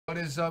What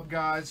is up,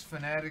 guys?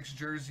 Fanatics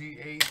jersey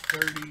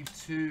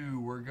 832.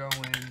 We're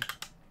going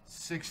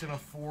 6 and a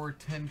 4,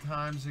 10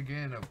 times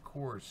again, of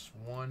course.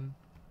 1,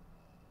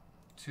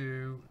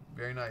 2,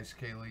 very nice,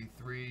 Kaylee.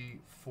 3,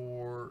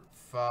 4,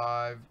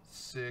 5,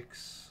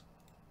 6,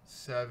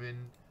 7,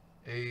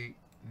 8,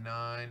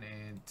 9,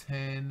 and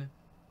 10.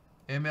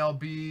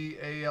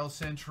 MLB, AL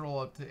Central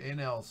up to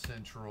NL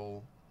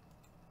Central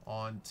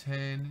on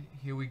 10.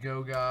 Here we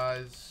go,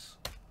 guys.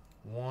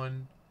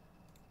 1,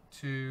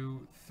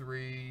 2,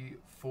 3,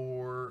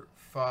 4,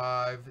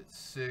 5,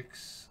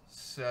 6,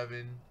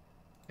 7,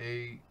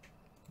 8,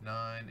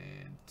 9,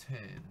 and 10.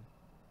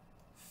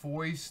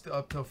 Foist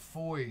up to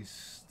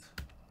foist.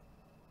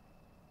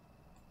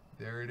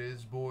 There it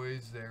is,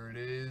 boys. There it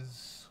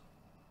is.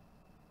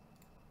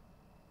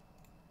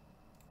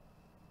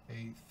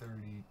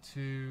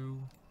 832.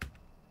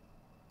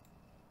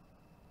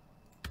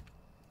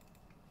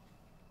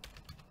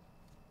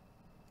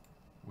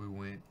 We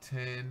went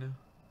 10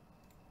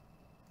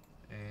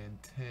 and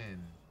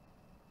 10.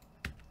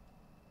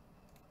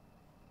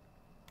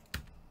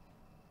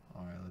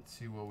 All right, let's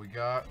see what we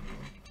got.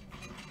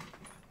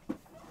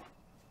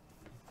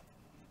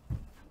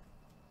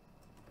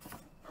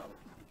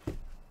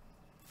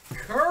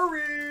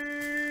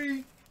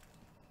 Curry!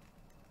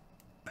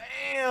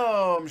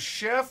 Bam!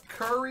 Chef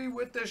Curry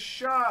with the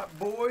shot,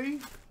 boy.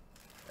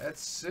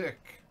 That's sick.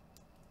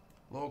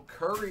 Little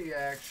Curry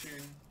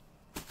action.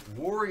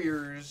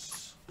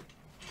 Warriors.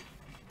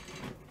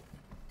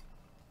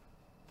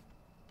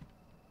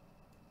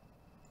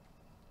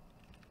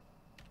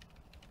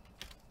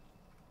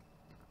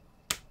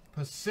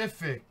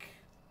 Pacific.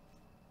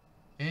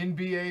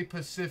 NBA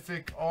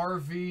Pacific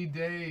RV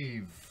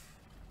Dave.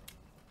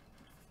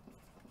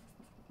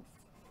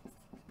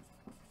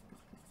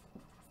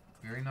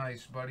 Very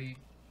nice, buddy.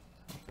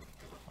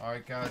 All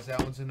right, guys,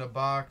 that one's in the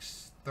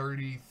box.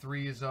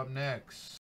 33 is up next.